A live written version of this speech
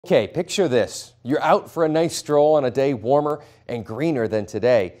Okay, picture this. You're out for a nice stroll on a day warmer and greener than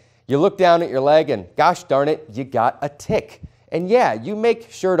today. You look down at your leg and gosh darn it, you got a tick. And yeah, you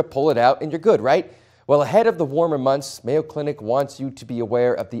make sure to pull it out and you're good, right? Well, ahead of the warmer months, Mayo Clinic wants you to be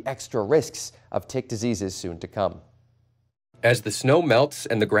aware of the extra risks of tick diseases soon to come. As the snow melts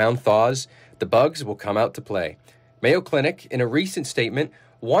and the ground thaws, the bugs will come out to play. Mayo Clinic, in a recent statement,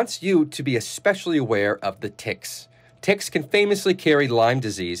 wants you to be especially aware of the ticks. Ticks can famously carry Lyme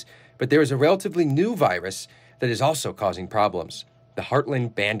disease, but there is a relatively new virus that is also causing problems, the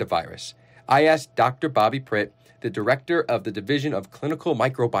Heartland bandivirus. I asked Dr. Bobby Pritt, the director of the Division of Clinical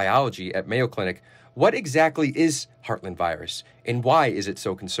Microbiology at Mayo Clinic, what exactly is Heartland virus and why is it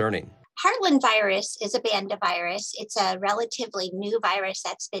so concerning? Heartland virus is a bandivirus. It's a relatively new virus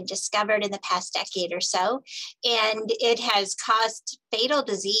that's been discovered in the past decade or so, and it has caused fatal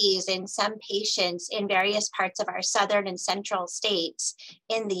disease in some patients in various parts of our southern and central states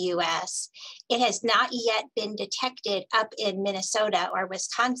in the U.S. It has not yet been detected up in Minnesota or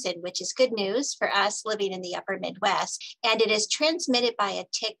Wisconsin, which is good news for us living in the upper Midwest, and it is transmitted by a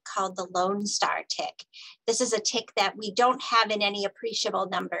tick called the Lone Star tick. This is a tick that we don't have in any appreciable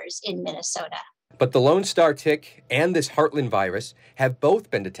numbers in Minnesota. But the Lone Star tick and this Heartland virus have both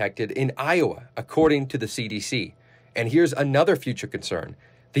been detected in Iowa, according to the CDC. And here's another future concern.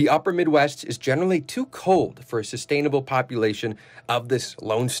 The upper Midwest is generally too cold for a sustainable population of this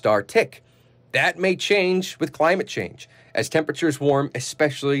Lone Star tick. That may change with climate change, as temperatures warm,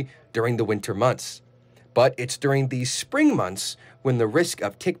 especially during the winter months. But it's during these spring months when the risk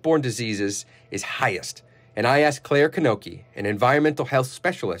of tick-borne diseases is highest. And I asked Claire Kanoki, an environmental health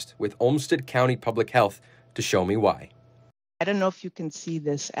specialist with Olmsted County Public Health, to show me why. I don't know if you can see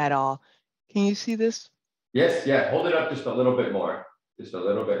this at all. Can you see this? Yes, yeah. Hold it up just a little bit more. Just a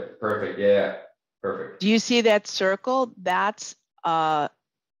little bit. Perfect. Yeah, perfect. Do you see that circle? That's a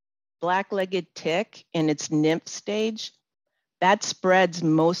black-legged tick in its nymph stage. That spreads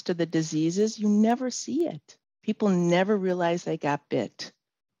most of the diseases. You never see it. People never realize they got bit.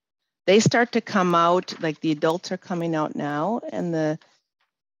 They start to come out, like the adults are coming out now, and the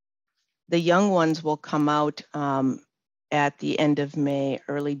young ones will come out at the end of May,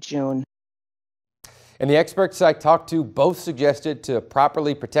 early June. And the experts I talked to both suggested to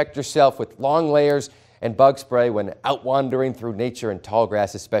properly protect yourself with long layers and bug spray when out wandering through nature and tall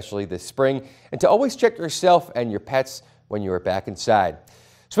grass, especially this spring, and to always check yourself and your pets when you are back inside.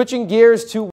 Switching gears to